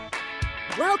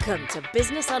Welcome to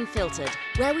Business Unfiltered,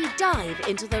 where we dive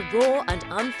into the raw and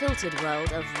unfiltered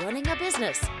world of running a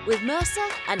business with Mercer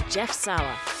and Jeff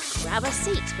Sauer. Grab a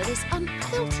seat for this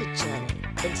unfiltered journey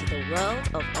into the world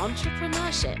of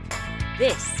entrepreneurship.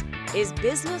 This is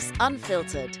Business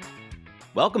Unfiltered.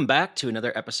 Welcome back to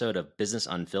another episode of Business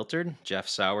Unfiltered. Jeff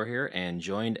Sauer here, and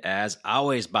joined as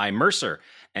always by Mercer.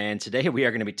 And today we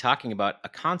are going to be talking about a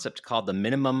concept called the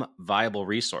minimum viable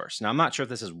resource. Now, I'm not sure if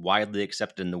this is widely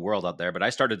accepted in the world out there, but I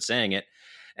started saying it.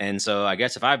 And so I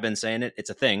guess if I've been saying it, it's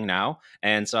a thing now.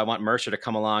 And so I want Mercer to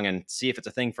come along and see if it's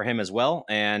a thing for him as well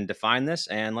and define this,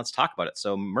 and let's talk about it.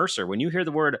 So Mercer, when you hear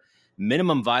the word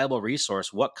minimum viable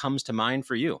resource, what comes to mind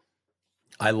for you?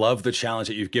 I love the challenge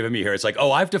that you've given me here. It's like,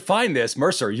 oh, I've defined this.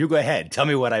 Mercer, you go ahead. Tell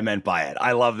me what I meant by it.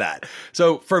 I love that.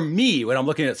 So for me, when I'm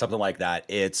looking at something like that,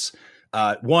 it's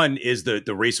one is the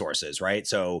resources, right?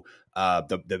 So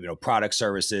the product,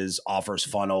 services, offers,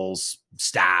 funnels,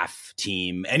 staff,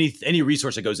 team, any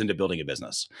resource that goes into building a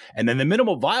business. And then the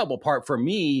minimal viable part for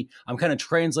me, I'm kind of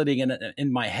translating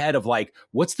in my head of like,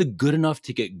 what's the good enough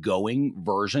to get going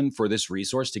version for this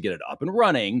resource to get it up and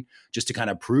running, just to kind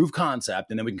of prove concept,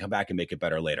 and then we can come back and make it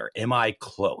better later. Am I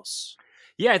close?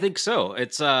 Yeah, I think so.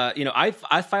 It's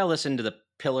I file this into the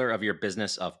pillar of your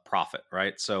business of profit,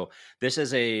 right? So this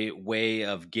is a way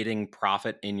of getting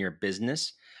profit in your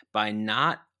business by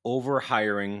not over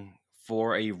hiring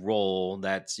for a role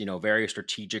that's, very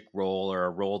strategic role, or a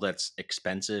role that's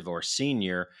expensive or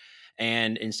senior.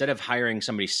 And instead of hiring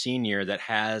somebody senior that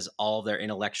has all their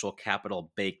intellectual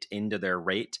capital baked into their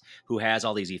rate, who has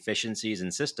all these efficiencies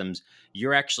and systems,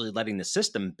 you're actually letting the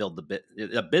system build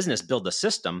the business build the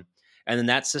system. And then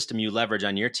that system you leverage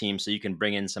on your team so you can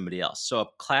bring in somebody else. So a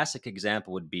classic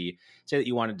example would be, say that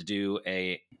you wanted to do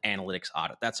a analytics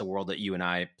audit. That's a world that you and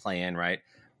I play in, right?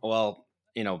 Well,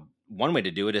 one way to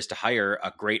do it is to hire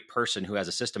a great person who has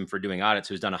a system for doing audits,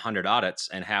 who's done 100 audits,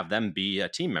 and have them be a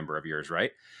team member of yours, right?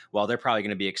 Well, they're probably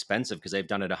going to be expensive because they've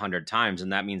done it 100 times.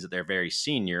 And that means that they're very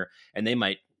senior, and they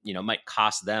might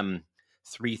cost them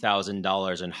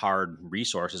 $3,000 in hard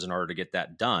resources in order to get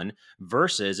that done,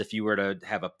 versus if you were to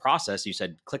have a process, you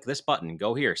said, click this button,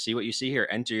 go here, see what you see here,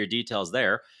 enter your details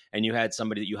there. And you had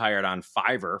somebody that you hired on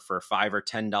Fiverr for $5 or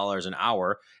 $10 an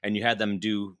hour, and you had them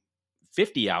do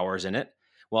 50 hours in it.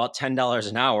 Well, at $10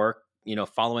 an hour,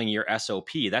 following your SOP,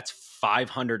 that's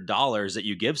 $500 that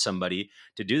you give somebody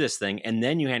to do this thing. And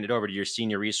then you hand it over to your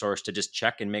senior resource to just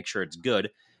check and make sure it's good.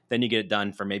 Then you get it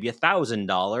done for maybe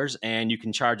 $1,000, and you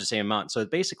can charge the same amount. So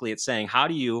basically it's saying, how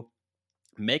do you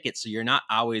make it so you're not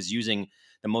always using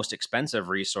the most expensive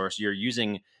resource? You're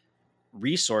using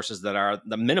resources that are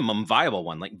the minimum viable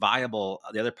one. Like viable,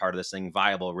 the other part of this thing,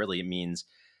 viable really means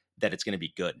that it's going to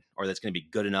be good, or that's going to be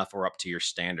good enough or up to your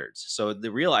standards. So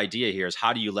the real idea here is,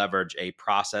 how do you leverage a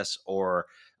process, or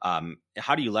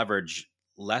how do you leverage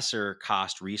lesser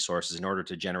cost resources in order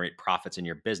to generate profits in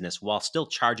your business while still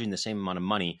charging the same amount of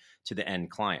money to the end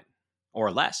client,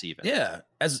 or less even? Yeah.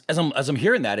 As I'm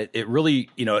hearing that, it really,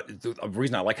 the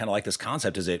reason I kind of like this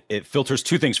concept is it filters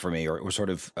two things for me, or sort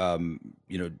of,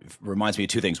 reminds me of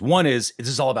two things. One is, this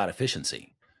is all about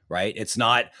efficiency, right? It's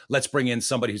not, let's bring in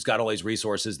somebody who's got all these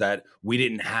resources that we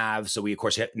didn't have. So we, of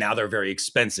course, now they're very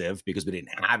expensive because we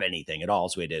didn't have anything at all.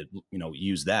 So we had to,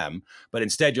 use them. But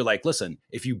instead, you're like, listen,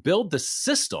 if you build the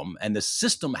system and the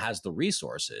system has the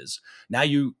resources, now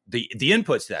the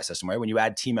inputs to that system, right? When you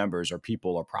add team members or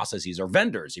people or processes or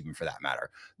vendors, even for that matter,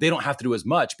 they don't have to do as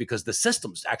much because the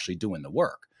system's actually doing the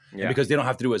work. Yeah. And because they don't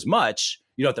have to do as much,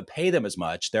 you don't have to pay them as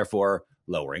much, therefore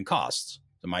lowering costs.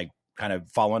 Am I kind of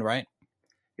following right?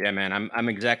 Yeah, man, I'm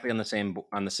exactly on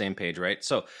the same page, right?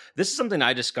 So this is something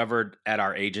I discovered at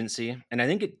our agency, and I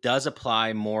think it does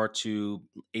apply more to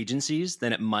agencies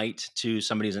than it might to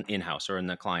somebody who's in-house or in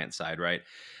the client side, right?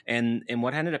 And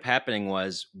what ended up happening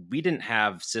was, we didn't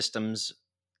have systems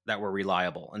that were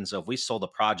reliable, and so if we sold a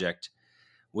project,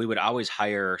 we would always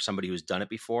hire somebody who's done it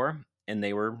before, and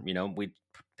they were, we'd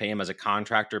pay them as a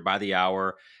contractor by the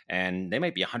hour, and they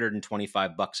might be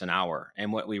 $125 an hour.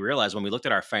 And what we realized when we looked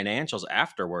at our financials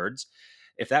afterwards,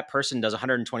 if that person does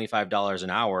 $125 an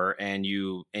hour and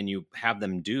you have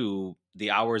them do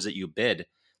the hours that you bid,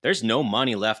 there's no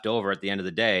money left over at the end of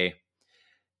the day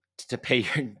to pay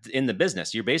in the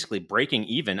business. You're basically breaking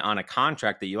even on a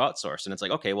contract that you outsource. And it's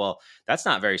like, okay, well, that's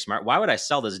not very smart. Why would I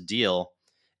sell this deal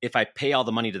if I pay all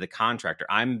the money to the contractor?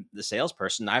 I'm the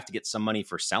salesperson. I have to get some money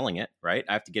for selling it, right?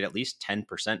 I have to get at least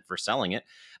 10% for selling it.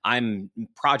 I'm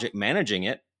project managing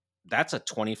it. That's a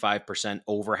 25%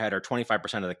 overhead, or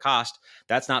 25% of the cost.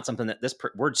 That's not something that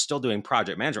we're still doing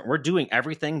project management. We're doing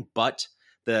everything but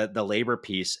the labor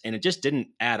piece, and it just didn't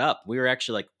add up. We were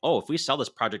actually like, oh, if we sell this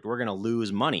project, we're going to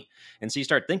lose money. And so you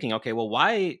start thinking, okay, well,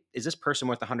 why is this person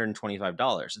worth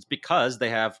 $125? It's because they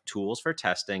have tools for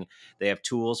testing. They have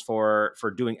tools for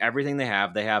doing everything they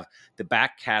have. They have the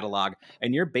back catalog,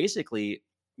 and you're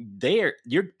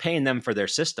paying them for their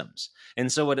systems.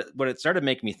 And so what it started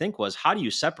making me think was, how do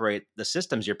you separate the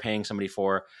systems you're paying somebody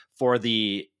for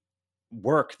the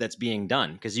work that's being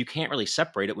done? Because you can't really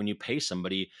separate it when you pay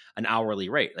somebody an hourly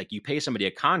rate. Like, you pay somebody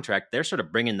a contract, they're sort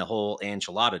of bringing the whole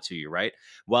enchilada to you, right?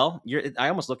 Well, I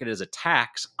almost look at it as a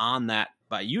tax on that.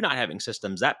 By you not having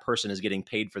systems, that person is getting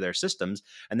paid for their systems,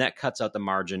 and that cuts out the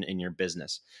margin in your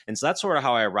business. And so that's sort of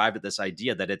how I arrived at this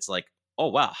idea that it's like, oh,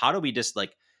 wow, how do we just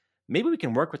like, maybe we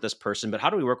can work with this person, but how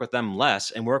do we work with them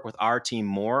less and work with our team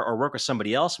more, or work with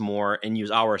somebody else more and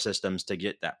use our systems to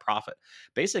get that profit?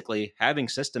 Basically, having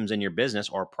systems in your business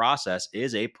or process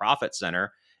is a profit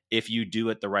center if you do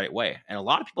it the right way. And a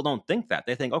lot of people don't think that.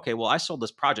 They think, okay, well, I sold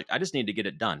this project, I just need to get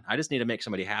it done. I just need to make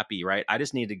somebody happy, right? I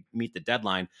just need to meet the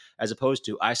deadline, as opposed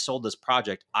to, I sold this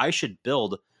project, I should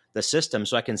build the system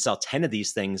so I can sell 10 of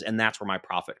these things, and that's where my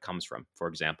profit comes from, for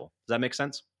example. Does that make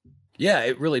sense? Yeah,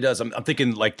 it really does. I'm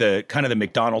thinking like the kind of the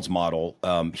McDonald's model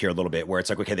here a little bit, where it's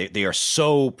like, okay, they are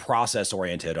so process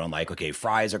oriented on like, okay,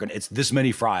 it's this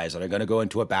many fries that are going to go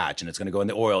into a batch, and it's going to go in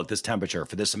the oil at this temperature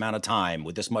for this amount of time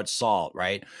with this much salt,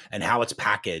 right? And how it's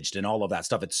packaged and all of that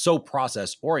stuff. It's so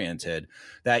process oriented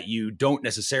that you don't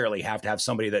necessarily have to have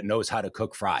somebody that knows how to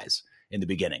cook fries in the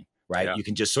beginning. Right. Yeah. You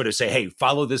can just sort of say, hey,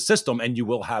 follow this system and you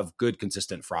will have good,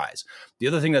 consistent fries. The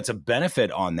other thing that's a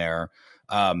benefit on there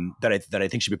that I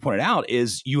think should be pointed out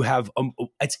is you have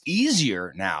it's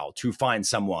easier now to find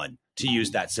someone to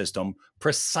use that system,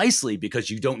 precisely because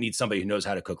you don't need somebody who knows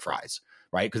how to cook fries,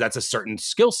 right? Because that's a certain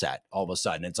skill set all of a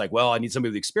sudden. It's like, well, I need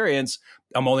somebody with experience.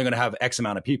 I'm only going to have X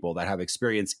amount of people that have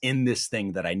experience in this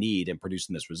thing that I need in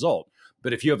producing this result.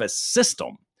 But if you have a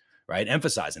system, right,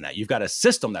 emphasizing that you've got a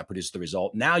system that produces the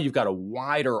result, now you've got a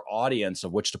wider audience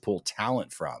of which to pull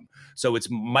talent from. So it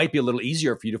might be a little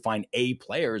easier for you to find A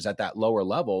players at that lower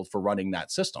level for running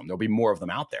that system. There'll be more of them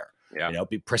out there,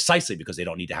 precisely because they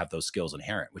don't need to have those skills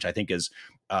inherent, which I think is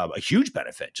a huge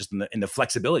benefit just in the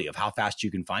flexibility of how fast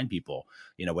you can find people,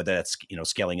 whether that's,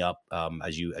 scaling up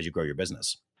as you grow your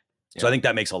business. So I think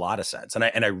that makes a lot of sense.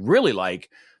 And I really like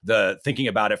the thinking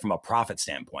about it from a profit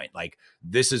standpoint. Like,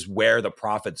 this is where the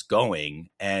profit's going.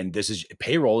 And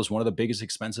payroll is one of the biggest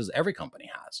expenses every company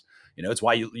has. It's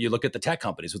why you look at the tech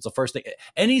companies. What's the first thing?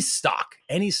 Any stock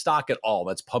at all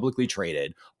that's publicly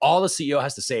traded, all the CEO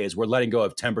has to say is, we're letting go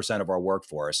of 10% of our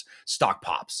workforce. Stock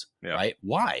pops, right?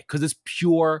 Why? Because it's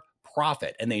pure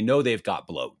profit, and they know they've got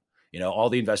bloat. All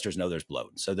the investors know there's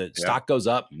bloat. So the stock goes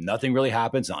up, nothing really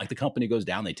happens. Not like the company goes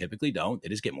down. They typically don't. They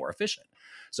just get more efficient.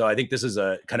 So I think this is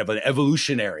a kind of an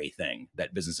evolutionary thing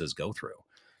that businesses go through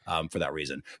for that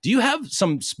reason. Do you have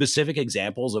some specific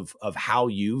examples of how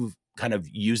you've kind of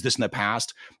used this in the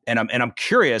past? And I'm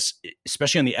curious,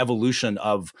 especially on the evolution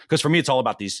of, because for me, it's all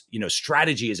about these,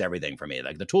 strategy is everything for me.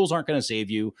 Like, the tools aren't going to save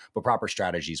you, but proper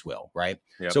strategies will, right?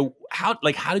 Yep. So how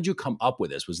did you come up with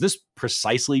this? Was this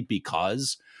precisely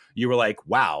because you were like,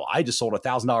 wow, I just sold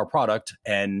 $1,000 product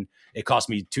and it cost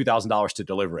me $2,000 to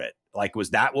deliver it? Like, was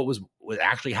that what was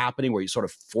actually happening, where you sort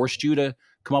of forced you to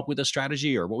come up with a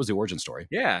strategy, or what was the origin story?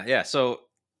 Yeah. So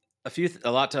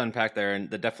a lot to unpack there, and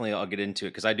definitely I'll get into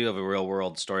it, because I do have a real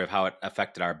world story of how it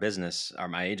affected our business, or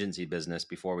my agency business,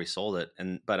 before we sold it.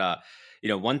 But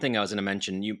one thing I was going to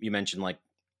mention, you mentioned like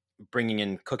bringing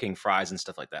in cooking fries and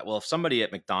stuff like that. Well, if somebody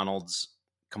at McDonald's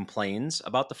complains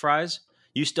about the fries,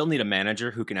 you still need a manager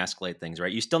who can escalate things,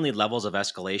 right? You still need levels of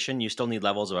escalation. You still need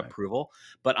levels of approval.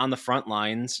 But on the front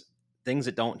lines, things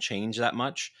that don't change that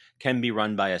much can be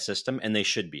run by a system, and they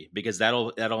should be, because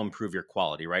that'll improve your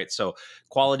quality, right? So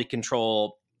quality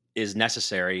control is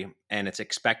necessary, and it's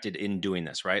expected in doing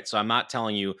this, right? So I'm not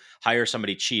telling you hire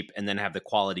somebody cheap and then have the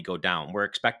quality go down. We're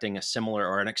expecting a similar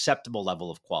or an acceptable level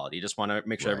of quality. You just want to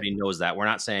make sure everybody knows that. We're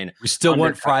not saying we still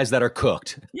want fries that are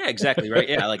cooked. Yeah, exactly, right?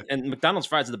 Yeah, like, and McDonald's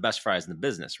fries are the best fries in the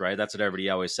business, right? That's what everybody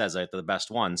always says, like, they're the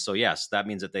best ones. So yes, that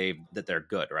means that they're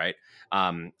good, right?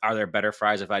 Are there better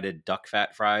fries if I did duck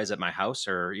fat fries at my house,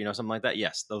 or something like that?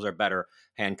 Yes, those are better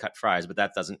hand cut fries, but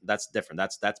that's different.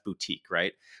 That's boutique,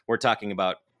 right? We're talking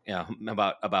about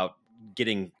about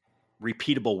getting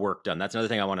repeatable work done. That's another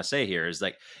thing I want to say here is,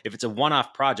 like, if it's a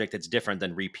one-off project, it's different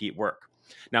than repeat work.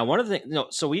 Now, one of the things,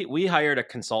 so we hired a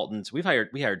consultant. We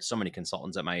hired so many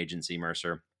consultants at my agency,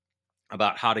 Mercer,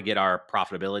 about how to get our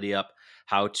profitability up,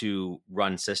 how to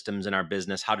run systems in our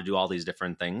business, how to do all these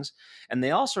different things. And they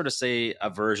all sort of say a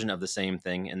version of the same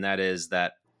thing. And that is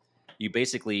that you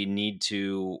basically need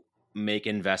to make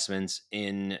investments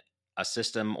in a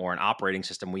system or an operating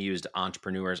system. We used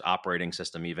Entrepreneur's operating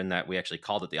system, even that we actually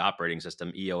called it the operating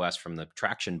system, EOS, from the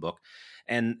Traction book.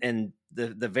 And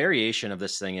the variation of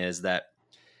this thing is that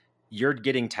you're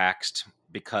getting taxed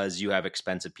because you have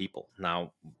expensive people.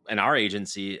 Now, in our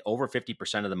agency, over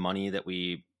 50% of the money that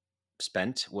we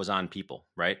spent was on people,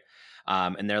 right?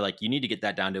 And they're like, you need to get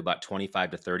that down to about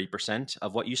 25 to 30%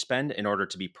 of what you spend in order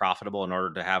to be profitable, in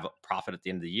order to have profit at the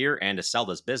end of the year and to sell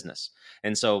this business.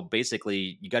 And so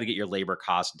basically you got to get your labor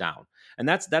costs down. And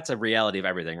that's a reality of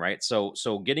everything, right? So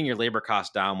getting your labor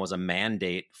costs down was a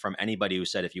mandate from anybody who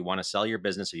said, if you want to sell your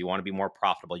business, if you want to be more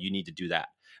profitable, you need to do that.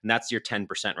 And that's your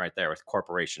 10% right there with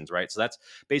corporations, right? So that's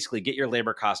basically, get your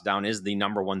labor costs down is the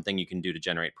number one thing you can do to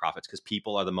generate profits, because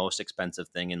people are the most expensive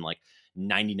thing in like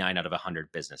 99 out of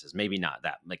 100 businesses. Maybe not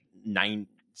that, like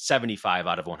 75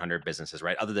 out of 100 businesses,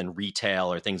 right? Other than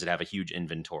retail or things that have a huge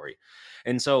inventory.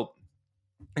 And so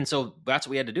that's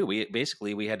what we had to do. We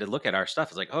had to look at our stuff.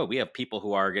 It's like, oh, we have people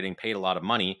who are getting paid a lot of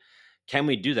money. Can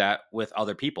we do that with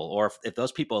other people? Or if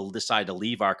those people decide to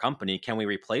leave our company, can we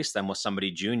replace them with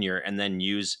somebody junior and then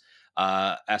use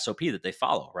SOP that they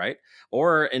follow, right?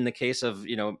 Or in the case of,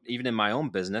 even in my own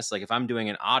business, like if I'm doing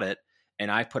an audit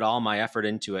and I put all my effort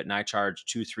into it and I charge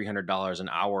 $200-$300 an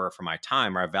hour for my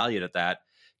time, or I valued at that,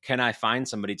 can I find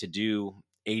somebody to do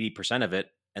 80% of it,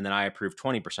 and then I approve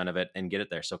 20% of it and get it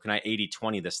there? So can I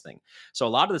 80-20 this thing? So a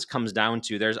lot of this comes down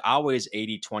to, there's always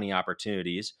 80-20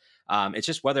 opportunities. It's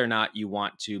just whether or not you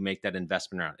want to make that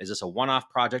investment around. Is this a one-off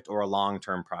project or a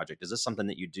long-term project? Is this something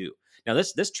that you do? Now,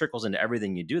 this trickles into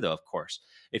everything you do, though, of course.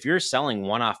 If you're selling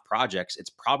one-off projects, it's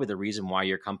probably the reason why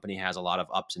your company has a lot of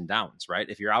ups and downs, right?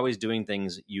 If you're always doing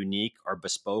things unique or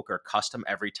bespoke or custom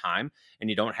every time, and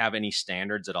you don't have any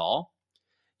standards at all,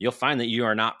 you'll find that you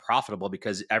are not profitable,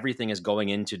 because everything is going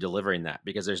into delivering that,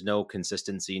 because there's no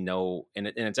consistency, and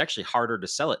it's actually harder to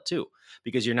sell it too,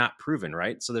 because you're not proven,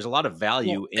 right? So there's a lot of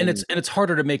value and it's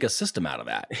harder to make a system out of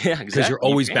that. Yeah, exactly. Because you're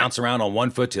always bouncing around on one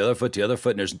foot to the other foot to the other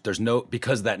foot, and there's no,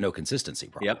 because of that no consistency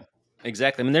problem. Yep.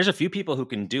 Exactly. I mean, there's a few people who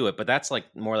can do it, but that's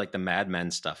like more like the Mad Men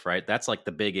stuff, right? That's like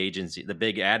the big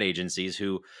ad agencies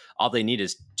who all they need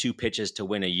is 2 pitches to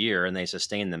win a year and they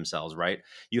sustain themselves, right?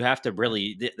 You have to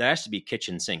really, that has to be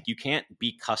kitchen sink. You can't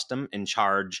be custom and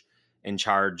charge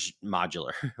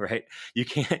modular, right? You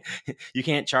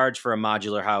can't charge for a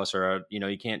modular house, or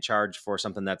you can't charge for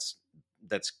something that's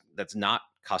not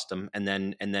custom and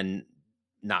then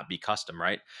not be custom,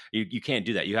 right? You can't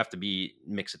do that. You have to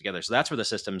mix it together. So that's where the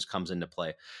systems comes into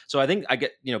play. So I think I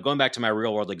get, going back to my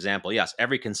real world example, yes,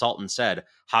 every consultant said,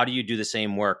 how do you do the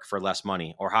same work for less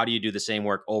money? Or how do you do the same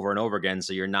work over and over again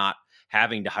so you're not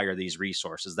having to hire these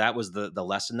resources? That was the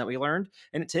lesson that we learned.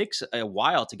 And it takes a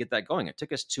while to get that going. It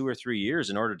took us 2 or 3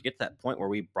 years in order to get to that point where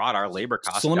we brought our labor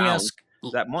costs down.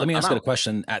 Let me ask you a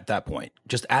question at that point,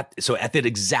 at that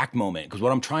exact moment, because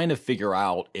what I'm trying to figure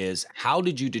out is, how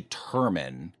did you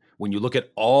determine, when you look at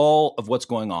all of what's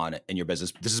going on in your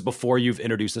business, this is before you've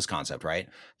introduced this concept, right?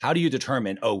 How do you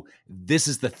determine, oh, this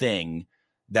is the thing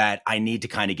that I need to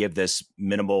kind of give this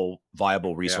minimal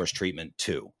viable resource treatment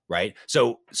to, right?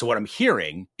 So what I'm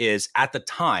hearing is, at the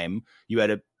time you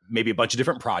had maybe a bunch of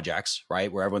different projects,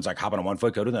 right? Where everyone's like hopping on one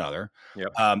foot, go to another.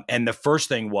 Yep. And the first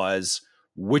thing was,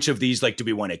 which of these do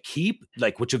we want to keep?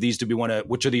 Which of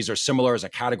these are similar as a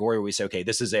category where we say, okay,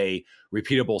 this is a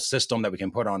repeatable system that we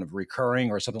can put on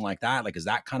recurring or something like that? Is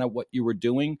that kind of what you were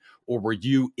doing? Or were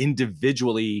you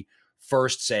individually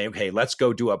first saying, okay, let's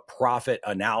go do a profit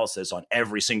analysis on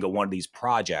every single one of these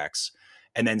projects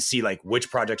and then see which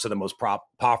projects are the most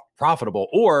profitable,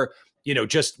 or,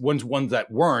 just ones that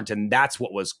weren't, and that's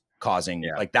what was causing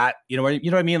that, you know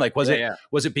what I mean?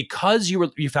 Was it because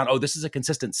you found, oh, this is a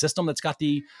consistent system that's got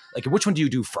which one do you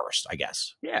do first, I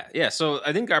guess? Yeah. So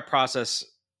I think our process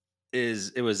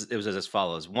was as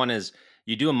follows. One is,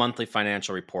 you do a monthly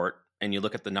financial report and you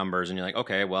look at the numbers and you're like,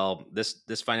 okay, well,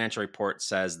 this financial report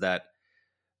says that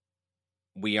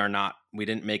we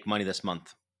didn't make money this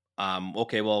month.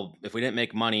 Okay, well, if we didn't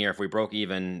make money, or if we broke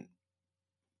even,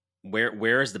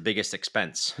 where is the biggest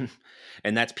expense?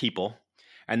 And that's people.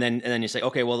 And then you say,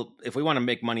 okay, well, if we want to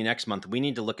make money next month, we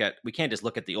can't just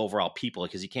look at the overall people,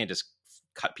 because you can't just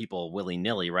cut people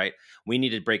willy-nilly, right? We need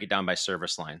to break it down by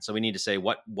service line. So we need to say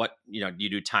what you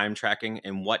do time tracking,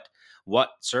 and what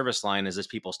service line is this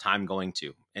people's time going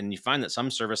to? And you find that some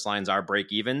service lines are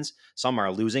break evens, some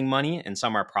are losing money, and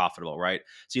some are profitable, right?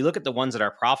 So you look at the ones that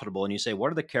are profitable and you say, what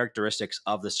are the characteristics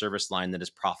of the service line that is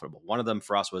profitable? One of them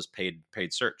for us was paid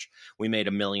search. We made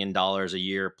 $1 million a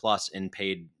year plus in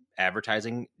paid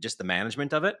advertising, just the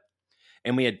management of it.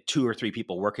 and we had 2 or 3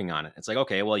 people working on it. It's like,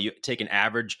 okay, well, you take an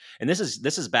average, and this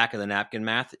is back of the napkin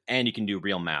math, and you can do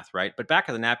real math, right? But back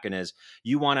of the napkin is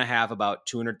you want to have about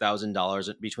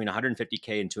 $200,000, between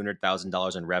 $150K and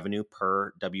 $200,000 in revenue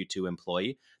per W-2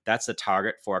 employee. That's the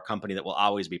target for a company that will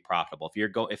always be profitable.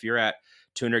 If you're at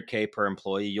 $200K per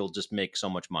employee, you'll just make so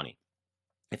much money.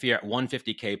 If you're at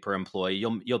 $150K per employee,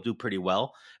 you'll do pretty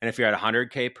well. And if you're at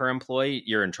 $100K per employee,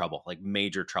 you're in trouble, like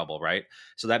major trouble, right?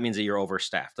 So that means that you're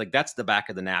overstaffed. Like that's the back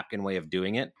of the napkin way of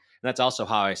doing it. And that's also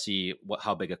how I see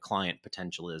how big a client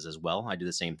potential is as well. I do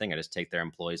the same thing. I just take their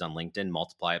employees on LinkedIn,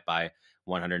 multiply it by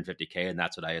 150K, and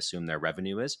that's what I assume their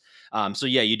revenue is. So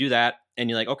yeah, you do that, and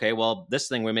you're like, okay, well, this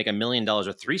thing we make $1 million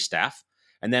with 3 staff,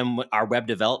 and then our web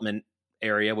development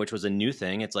area, which was a new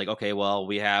thing. It's like, okay, well,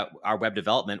 we have our web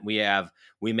development.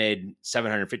 We made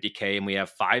 750K and we have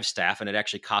 5 staff, and it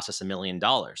actually cost us $1 million.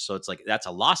 So it's like, that's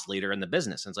a loss leader in the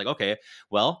business. And it's like, okay,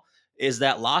 well, is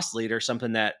that loss leader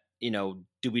something that,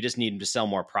 do we just need to sell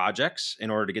more projects in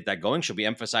order to get that going? Should we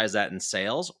emphasize that in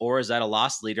sales? Or is that a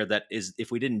loss leader that is,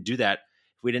 if we didn't do that,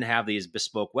 if we didn't have these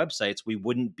bespoke websites, we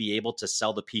wouldn't be able to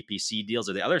sell the PPC deals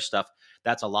or the other stuff?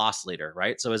 That's a loss leader,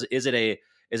 right? So is it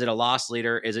a loss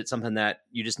leader? Is it something that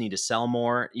you just need to sell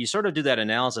more? You sort of do that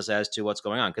analysis as to what's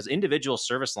going on, because individual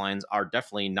service lines are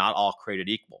definitely not all created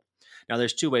equal. Now,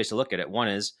 there's 2 ways to look at it. One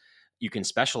is you can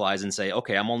specialize and say,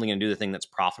 okay, I'm only going to do the thing that's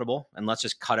profitable, and let's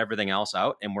just cut everything else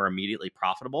out, and we're immediately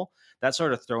profitable. That's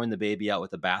sort of throwing the baby out with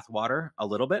the bathwater a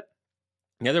little bit.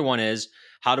 The other one is,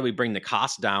 how do we bring the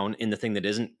cost down in the thing that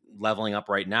isn't leveling up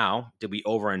right now? Did we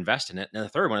overinvest in it? And the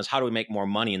third one is, how do we make more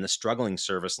money in the struggling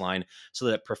service line so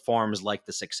that it performs like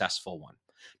the successful one?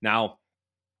 Now,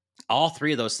 all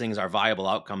 3 of those things are viable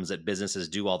outcomes that businesses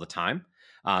do all the time.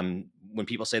 When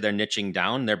people say they're niching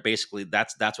down, they're basically,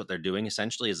 that's what they're doing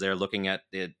essentially, is they're looking at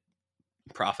the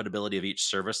profitability of each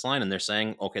service line, and they're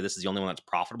saying, okay, this is the only one that's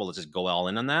profitable. Let's just go all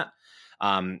in on that.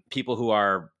 People who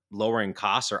are lowering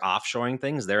costs or offshoring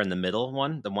things, they're in the middle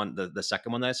one, the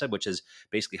second one that I said, which is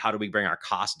basically, how do we bring our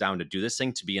costs down to do this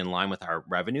thing to be in line with our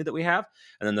revenue that we have?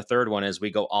 And then the third one is,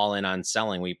 we go all in on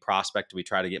selling. We prospect, we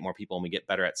try to get more people, and we get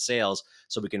better at sales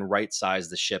so we can right size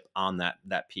the ship on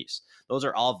that piece. Those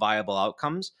are all viable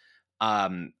outcomes.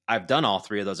 I've done all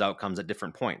 3 of those outcomes at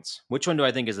different points. Which one do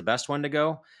I think is the best one to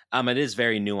go? It is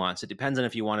very nuanced. It depends on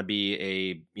if you want to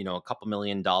be a couple $1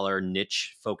 million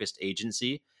niche focused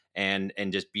agency and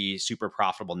just be super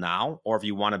profitable now, or if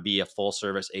you want to be a full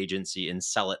service agency and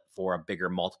sell it for a bigger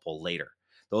multiple later.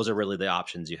 Those are really the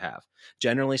options you have.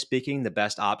 Generally speaking, the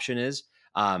best option is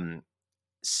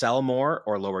sell more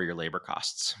or lower your labor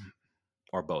costs,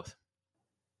 or both.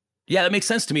 Yeah, that makes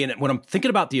sense to me. And when I'm thinking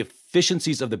about the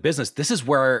efficiencies of the business, this is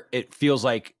where it feels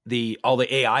like all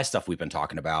the AI stuff we've been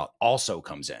talking about also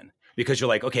comes in, because you're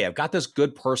like, okay, I've got this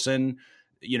good person.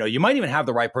 You might even have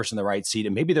the right person in the right seat,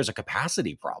 and maybe there's a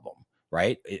capacity problem,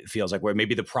 right? It feels like where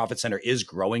maybe the profit center is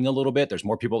growing a little bit. There's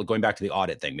more people going back to the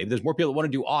audit thing. Maybe there's more people that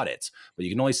want to do audits, but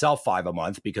you can only sell 5 a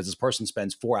month because this person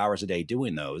spends 4 hours a day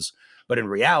doing those. But in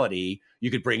reality, you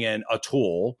could bring in a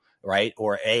tool, right?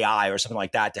 Or AI or something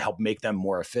like that to help make them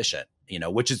more efficient,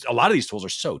 which is, a lot of these tools are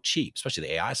so cheap, especially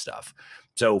the AI stuff.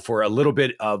 So for a little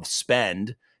bit of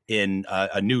spend in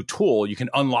a new tool, you can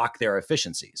unlock their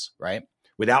efficiencies, right?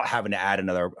 Without having to add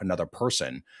another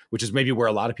person, which is maybe where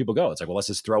a lot of people go. It's like, well, let's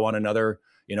just throw on another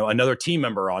team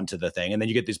member onto the thing. And then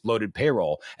you get this bloated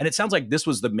payroll. And it sounds like this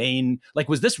was the main,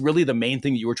 was this really the main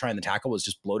thing that you were trying to tackle, was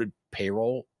just bloated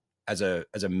payroll as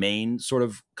a main sort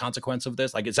of consequence of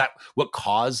this? Like, is that what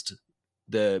caused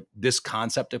this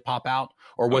concept to pop out?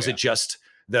 Or was it just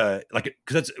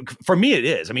because for me, it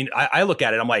is. I mean, I look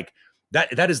at it, I'm like,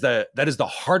 that is the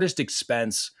hardest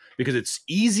expense, because it's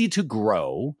easy to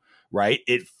grow, right?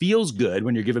 It feels good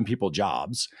when you're giving people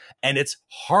jobs, and it's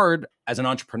hard as an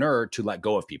entrepreneur to let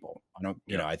go of people.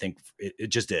 I think it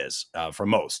just is for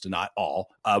most, not all,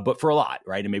 but for a lot,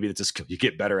 right? And maybe it's just, you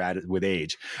get better at it with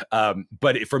age.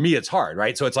 But for me, it's hard,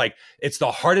 right? So it's like, it's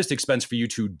the hardest expense for you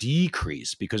to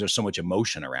decrease because there's so much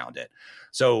emotion around it.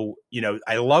 So,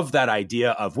 I love that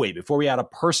idea of, wait, before we add a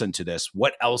person to this,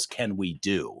 what else can we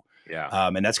do? Yeah.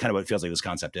 And that's kind of what it feels like this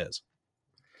concept is.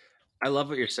 I love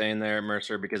what you're saying there,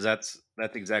 Mercer, because that's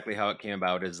exactly how it came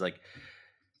about. Is like,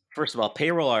 first of all,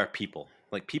 payroll are people.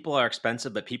 Like, people are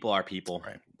expensive, but people are people.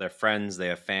 Right. They're friends, they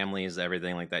have families,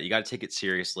 everything like that. You got to take it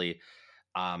seriously.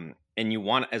 And you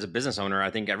want, as a business owner,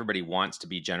 I think everybody wants to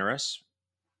be generous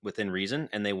within reason,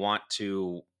 and they want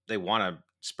to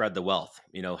spread the wealth.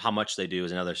 How much they do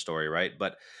is another story, right?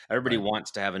 But everybody wants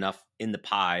to have enough in the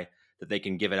pie that they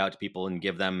can give it out to people and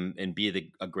give them and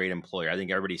be a great employer. I think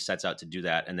everybody sets out to do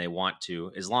that, and they want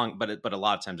to, but a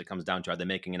lot of times it comes down to, are they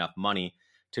making enough money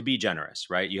to be generous,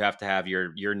 right? You have to have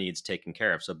your needs taken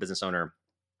care of. So business owner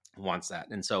wants that.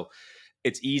 And so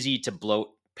it's easy to bloat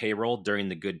payroll during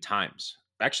the good times.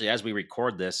 Actually, as we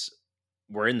record this,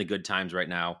 we're in the good times right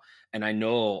now. And I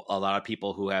know a lot of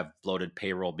people who have bloated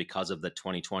payroll because of the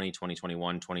 2020,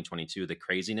 2021, 2022, the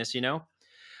craziness,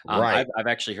 Right. I've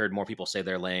actually heard more people say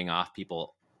they're laying off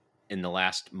people in the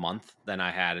last month than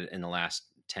I had in the last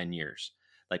 10 years.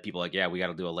 Like people like, yeah, we got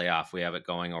to do a layoff. We have it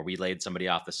going, or we laid somebody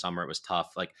off this summer. It was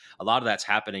tough. Like a lot of that's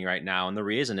happening right now. And the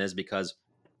reason is because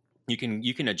you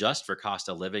can adjust for cost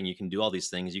of living. You can do all these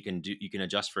things. You can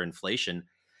adjust for inflation,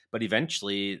 but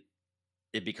eventually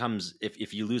it becomes,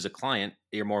 if you lose a client,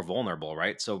 you're more vulnerable,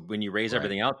 right? So when you raise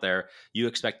everything out there, you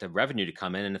expect the revenue to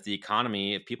come in. And if the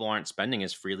economy, if people aren't spending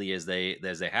as freely as they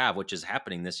have, which is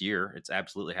happening this year, it's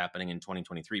absolutely happening in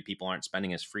 2023. People aren't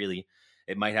spending as freely.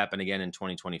 It might happen again in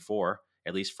 2024,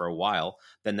 at least for a while.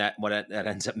 Then that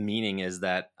ends up meaning is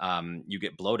that you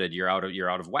get bloated. You're out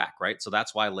of whack, right? So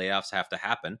that's why layoffs have to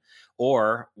happen,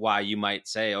 or why you might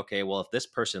say, okay, well, if this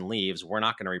person leaves, we're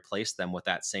not going to replace them with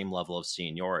that same level of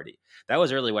seniority. That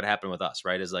was really what happened with us,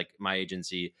 right? Is like my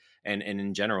agency and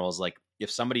in general is like, if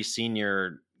somebody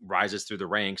senior rises through the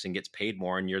ranks and gets paid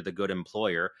more and you're the good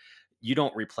employer, you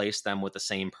don't replace them with the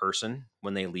same person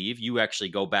when they leave. You actually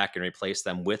go back and replace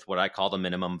them with what I call the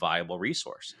minimum viable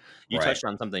resource. You touched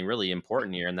on something really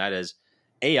important here, and that is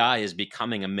AI is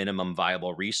becoming a minimum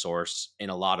viable resource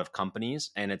in a lot of companies,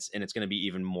 and it's going to be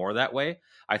even more that way,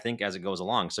 I think, as it goes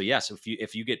along. So yes,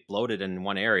 if you get bloated in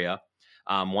one area,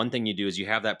 one thing you do is you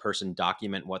have that person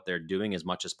document what they're doing as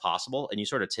much as possible, and you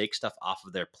sort of take stuff off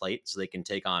of their plate so they can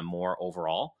take on more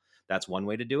overall. That's one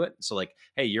way to do it. So like,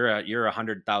 hey, you're a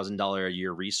 $100,000 a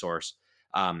year resource.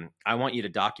 I want you to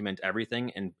document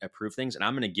everything and approve things, and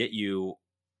I'm going to get you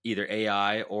either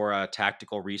AI or a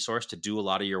tactical resource to do a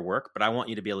lot of your work, but I want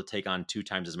you to be able to take on 2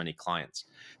 times as many clients.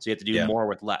 So you have to do more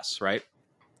with less, right?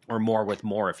 Or more with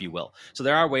more, if you will. So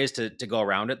there are ways to go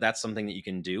around it. That's something that you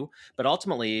can do. But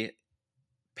ultimately,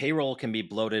 payroll can be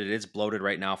bloated. It is bloated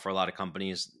right now for a lot of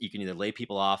companies. You can either lay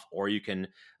people off or you can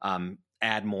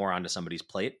add more onto somebody's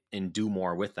plate and do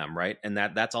more with them, right? And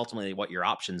that's ultimately what your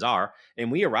options are.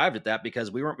 And we arrived at that because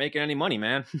we weren't making any money,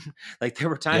 man. Like there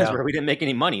were times where we didn't make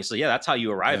any money. So yeah, that's how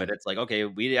you arrive at it. It's like, okay,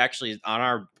 we actually, on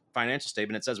our financial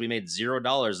statement, it says we made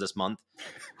 $0 this month.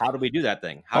 How do we do that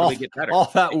thing? How do we get better?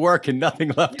 All that work and nothing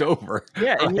left over.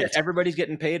 Yeah. And yet everybody's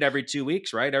getting paid every 2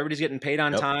 weeks, right? Everybody's getting paid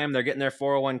on time. They're getting their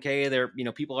 401k. They're,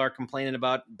 people are complaining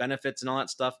about benefits and all that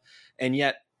stuff. And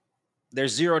yet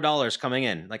there's $0 coming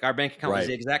in. Like our bank account was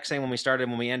the exact same when we started,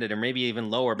 when we ended, or maybe even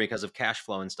lower because of cash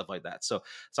flow and stuff like that. So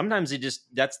sometimes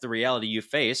that's the reality you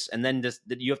face. And then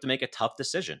you have to make a tough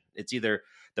decision. It's either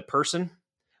the person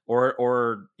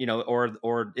or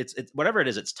it's whatever it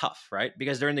is, it's tough, right?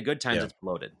 Because during the good times, it's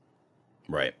bloated.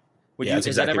 Right.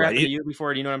 Is that ever happened to you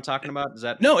before? Do you know what I'm talking about? Is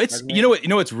that no? It's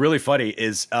what's really funny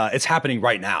is it's happening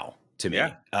right now to me.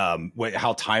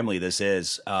 How timely this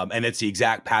is, and it's the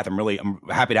exact path. I'm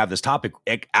happy to have this topic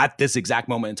at this exact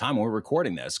moment in time when we're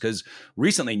recording this, because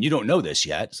recently, and you don't know this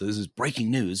yet, so this is breaking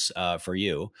news for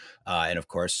you, and of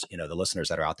course, the listeners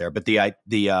that are out there. But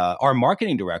our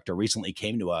marketing director recently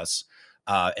came to us.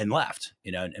 And left,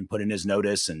 and put in his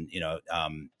notice, and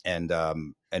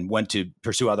and went to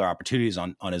pursue other opportunities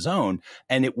on his own.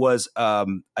 And it was,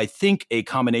 I think, a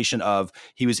combination of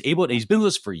he's been with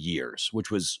us for years,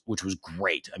 which was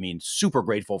great. I mean, super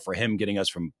grateful for him getting us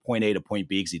from point A to point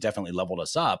B, because he definitely leveled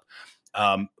us up.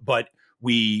 But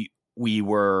we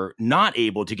were not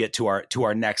able to get to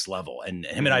our next level. And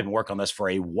him and I have been working on this for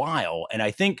a while. And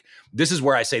I think this is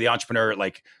where I say the entrepreneur,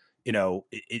 like,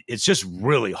 it's just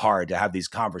really hard to have these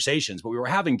conversations, but we were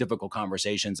having difficult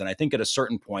conversations. And I think at a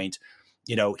certain point,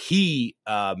 he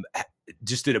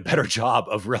just did a better job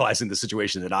of realizing the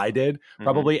situation than I did,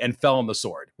 probably, and fell on the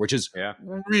sword, which is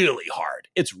really hard.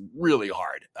 It's really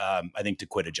hard, I think, to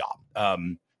quit a job.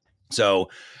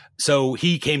 So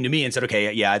he came to me and said,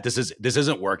 okay, this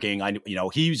isn't working.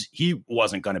 He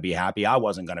wasn't going to be happy. I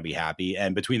wasn't going to be happy.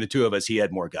 And between the two of us, he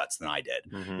had more guts than I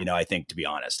did, I think, to be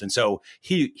honest. And so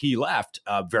he left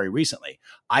very recently.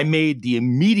 I made the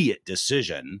immediate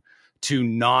decision to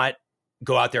not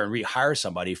go out there and rehire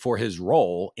somebody for his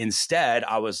role. Instead,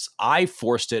 I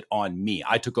forced it on me.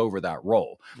 I took over that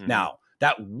role. Now,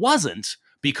 that wasn't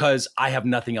because I have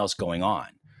nothing else going on.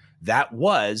 That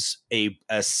was a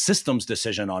systems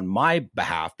decision on my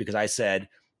behalf, because I said,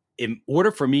 in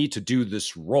order for me to do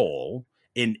this role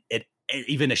in it,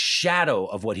 even a shadow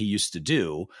of what he used to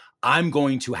do, I'm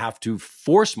going to have to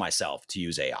force myself to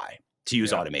use AI, to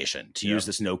use automation, to use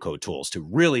this no-code tools, to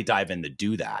really dive in to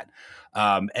do that.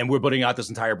 And we're building out this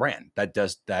entire brand that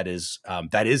is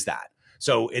that.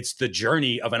 So it's the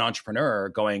journey of an entrepreneur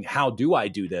going, how do I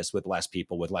do this with less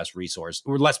people, with less resource,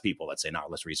 or less people, let's say,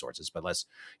 not less resources, but less,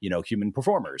 human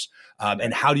performers.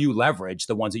 And how do you leverage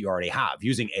the ones that you already have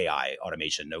using AI,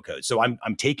 automation, no code? So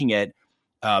I'm taking it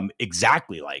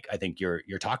exactly like I think you're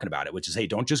talking about it, which is, hey,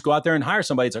 don't just go out there and hire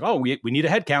somebody. It's like, oh, we need a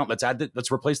headcount.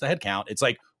 Let's replace the headcount. It's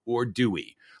like, or do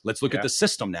we? Let's look at the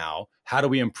system now. How do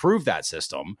we improve that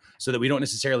system so that we don't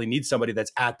necessarily need somebody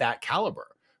that's at that caliber,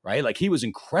 right? Like he was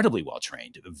incredibly well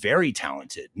trained, very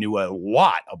talented, knew a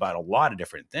lot about a lot of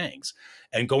different things.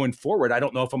 And going forward, I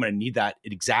don't know if I'm going to need that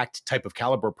exact type of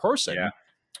caliber person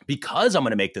because I'm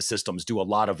going to make the systems do a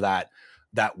lot of that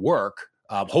work.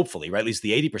 Hopefully, right? At least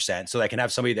the 80%, so that I can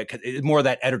have somebody that more of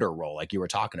that editor role, like you were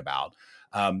talking about.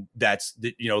 That's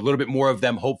a little bit more of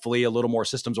them, hopefully a little more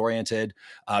systems oriented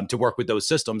to work with those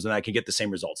systems, and I can get the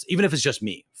same results, even if it's just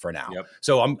me for now. Yep.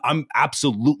 So I'm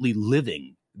absolutely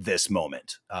living this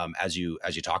moment as you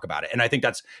talk about it, and I think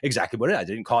that's exactly what it is. I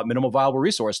didn't call it minimal viable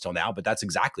resource till now, but that's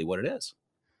exactly what it is.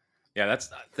 Yeah,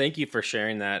 thank you for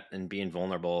sharing that and being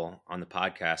vulnerable on the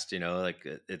podcast. Like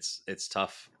it's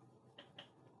tough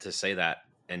to say that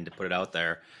and to put it out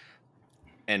there.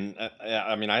 And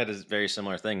I mean, I had a very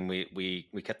similar thing. We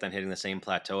kept on hitting the same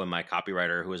plateau, and my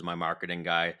copywriter, who was my marketing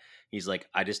guy, he's like,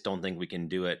 I just don't think we can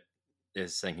do it.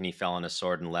 Is thinking he fell on his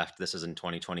sword and left. This is in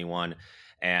 2021.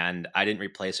 And I didn't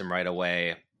replace him right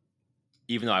away,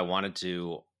 even though I wanted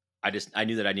to. I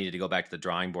knew that I needed to go back to the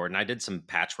drawing board, and I did some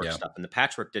patchwork stuff, and the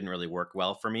patchwork didn't really work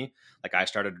well for me. Like I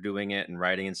started doing it and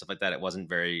writing and stuff like that. It wasn't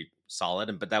very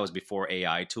solid, but that was before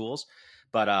AI tools.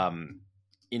 But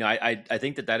I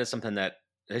think that is something that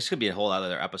this could be a whole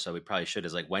other episode. We probably should,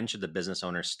 is like, when should the business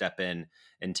owner step in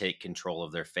and take control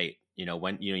of their fate?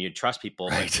 When you trust people,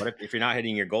 right. Like, what if you're not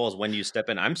hitting your goals? When do you step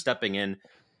in? I'm stepping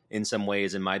in some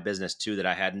ways in my business too that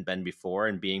I hadn't been before,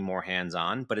 and being more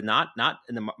hands-on, but not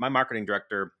in my marketing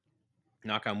director,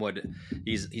 knock on wood,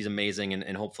 he's amazing,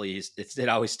 and hopefully it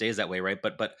always stays that way, right?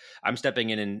 But I'm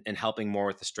stepping in and helping more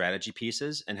with the strategy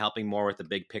pieces, and helping more with the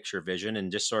big picture vision, and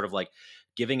just sort of like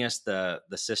giving us the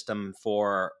system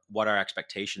for what our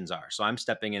expectations are. So I'm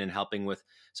stepping in and helping with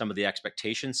some of the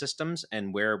expectation systems,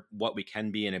 and what we can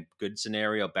be in a good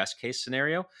scenario, best case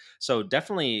scenario. So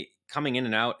definitely coming in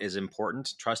and out is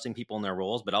important, trusting people in their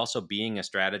roles, but also being a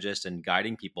strategist and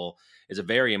guiding people is a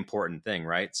very important thing,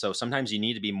 right? So sometimes you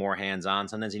need to be more hands-on,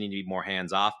 sometimes you need to be more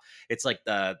hands-off. It's like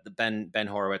the Ben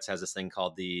Horowitz has this thing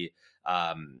called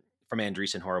from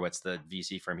Andreessen Horowitz, the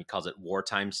VC firm, he calls it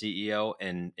wartime CEO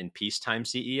and peacetime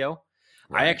CEO.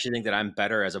 Right. I actually think that I'm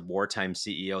better as a wartime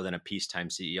CEO than a peacetime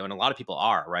CEO. And a lot of people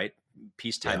are, right?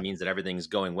 Peacetime means that everything's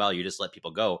going well. You just let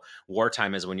people go.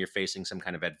 Wartime is when you're facing some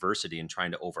kind of adversity and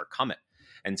trying to overcome it.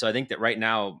 And so I think that right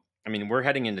now, I mean, we're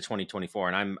heading into 2024,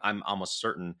 and I'm almost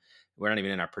certain, we're not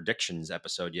even in our predictions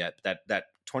episode yet, that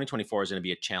 2024 is going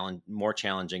to be more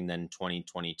challenging than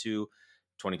 2022,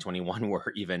 2021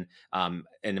 were even,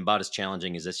 and about as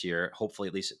challenging as this year. Hopefully,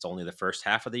 at least it's only the first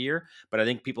half of the year. But I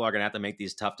think people are going to have to make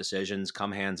these tough decisions,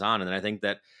 come hands-on. And then I think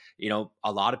that,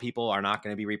 a lot of people are not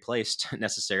going to be replaced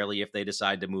necessarily if they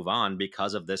decide to move on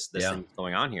because of this thing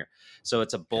going on here. So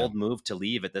it's a bold move to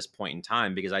leave at this point in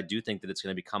time, because I do think that it's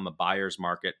going to become a buyer's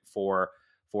market for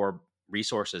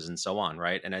resources and so on,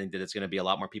 right? And I think that it's going to be a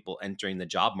lot more people entering the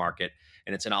job market,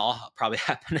 and it's going to all probably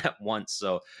happen at once.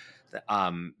 So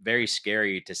very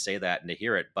scary to say that and to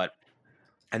hear it, but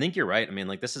I think you're right. I mean,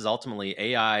 like, this is ultimately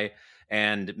AI,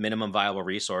 and minimum viable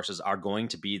resources are going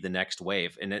to be the next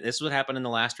wave. And this is what happened in the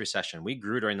last recession. We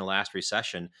grew during the last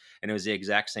recession, and it was the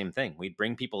exact same thing. We'd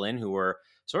bring people in who were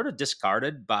sort of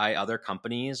discarded by other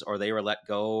companies, or they were let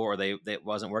go, or they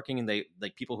wasn't working. And they,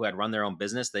 like, people who had run their own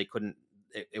business,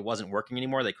 it wasn't working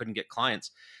anymore. They couldn't get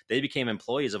clients. They became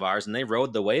employees of ours, and they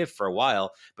rode the wave for a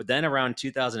while. But then around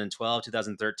 2012,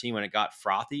 2013, when it got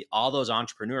frothy, all those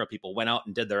entrepreneurial people went out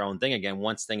and did their own thing again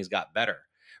once things got better,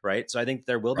 right? So I think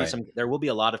there will be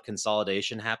a lot of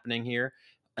consolidation happening here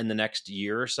in the next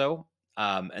year or so.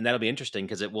 And that'll be interesting,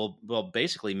 because it will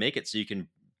basically make it so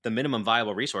the minimum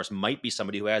viable resource might be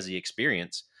somebody who has the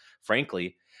experience,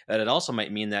 frankly. That it also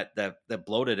might mean that the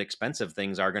bloated, expensive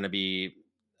things are going to be,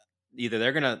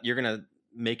 either you're gonna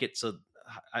make it so,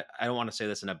 I don't want to say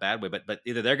this in a bad way, but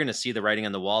either they're gonna see the writing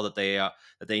on the wall that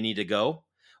they need to go,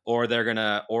 or they're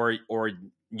gonna or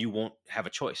you won't have a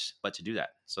choice but to do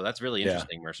that. So that's really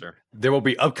interesting, Mercer. There will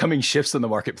be upcoming shifts in the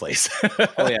markemarketplace.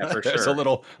 Oh yeah, for sure. There's a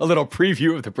little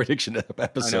preview of the prediction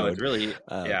episode. I know, it's really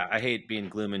I hate being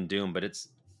gloom and doom, but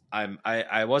I'm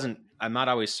not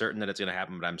always certain that it's gonna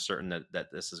happen, but I'm certain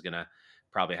that this is gonna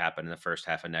probably happen in the first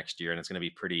half of next year, and it's gonna be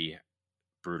pretty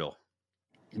brutal.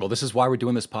 Well, this is why we're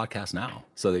doing this podcast now,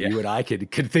 so that you and I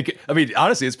could think. I mean,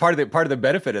 honestly, it's part of the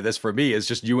benefit of this for me is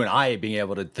just you and I being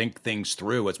able to think things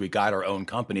through as we guide our own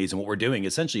companies. And what we're doing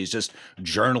essentially is just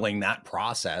journaling that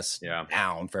process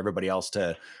down for everybody else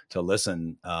to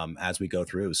listen as we go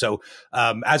through. So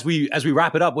as we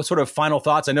wrap it up, what sort of final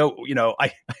thoughts? I know,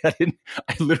 I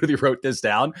literally wrote this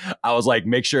down. I was like,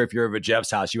 make sure if you're at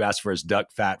Jeff's house, you ask for his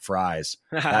duck fat fries.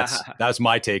 That's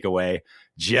my takeaway.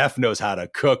 Jeff knows how to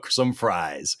cook some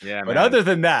fries. Yeah, but other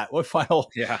than that, what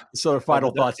final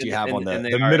thoughts do you have on the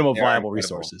minimal viable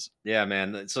resources? Yeah,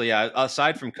 man. So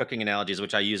aside from cooking analogies,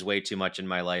 which I use way too much in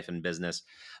my life and business,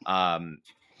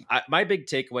 my big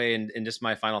takeaway and just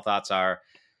my final thoughts are,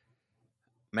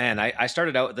 man, I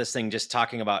started out with this thing just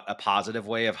talking about a positive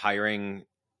way of hiring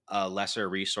a lesser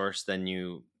resource than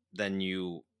you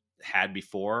had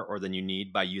before or than you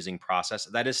need by using process.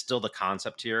 That is still the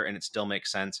concept here, and it still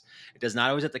makes sense. It does not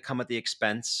always have to come at the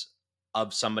expense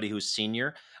of somebody who's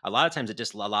senior. A lot of times it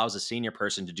just allows a senior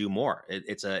person to do more.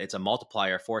 It's a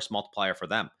multiplier, force multiplier for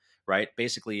them, right?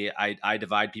 Basically, I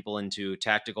divide people into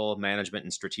tactical, management,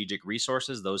 and strategic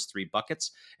resources, those 3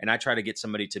 buckets, and I try to get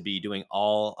somebody to be doing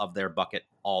all of their bucket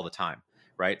all the time.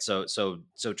 Right. So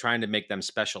trying to make them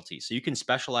specialties. So you can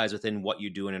specialize within what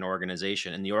you do in an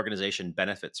organization, and the organization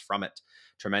benefits from it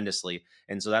tremendously.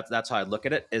 And so that's how I look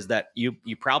at it, is that you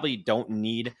probably don't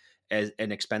need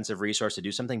an expensive resource to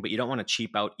do something, but you don't want to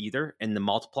cheap out either. And the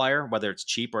multiplier, whether it's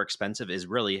cheap or expensive, is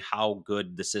really how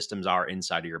good the systems are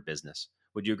inside of your business.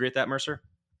 Would you agree with that, Mercer?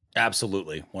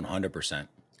 Absolutely. 100%.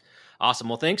 Awesome.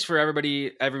 Well, thanks for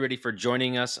everybody for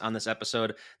joining us on this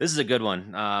episode. This is a good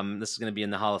one. This is going to be in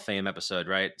the Hall of Fame episode,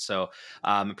 right? So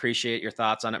appreciate your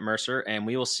thoughts on it, Mercer, and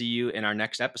we will see you in our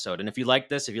next episode. And if you like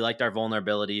this, if you liked our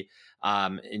vulnerability,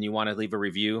 and you want to leave a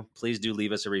review, please do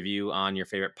leave us a review on your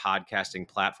favorite podcasting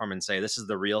platform and say, this is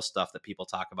the real stuff that people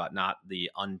talk about, not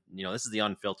this is the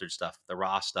unfiltered stuff, the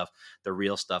raw stuff, the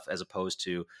real stuff, as opposed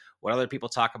to what other people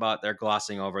talk about. They're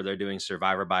glossing over, they're doing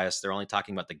survivor bias. They're only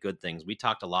talking about the good things. We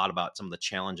talked a lot about some of the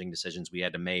challenging decisions we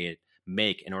had to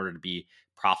make in order to be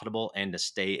profitable and to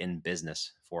stay in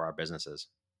business for our businesses.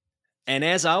 And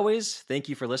as always, thank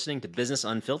you for listening to Business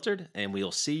Unfiltered, and we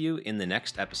will see you in the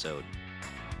next episode.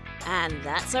 And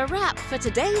that's a wrap for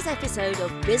today's episode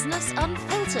of Business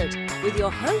Unfiltered with your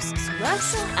hosts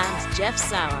Mercer and Jeff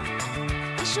Sauer.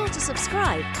 Be sure to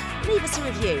subscribe, leave us a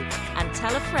review, and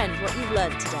tell a friend what you've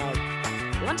learned today.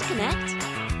 Want to connect?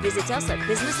 Visit us at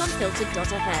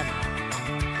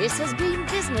businessunfiltered.fm. This has been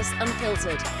Business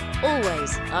Unfiltered,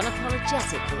 always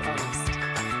unapologetically honest.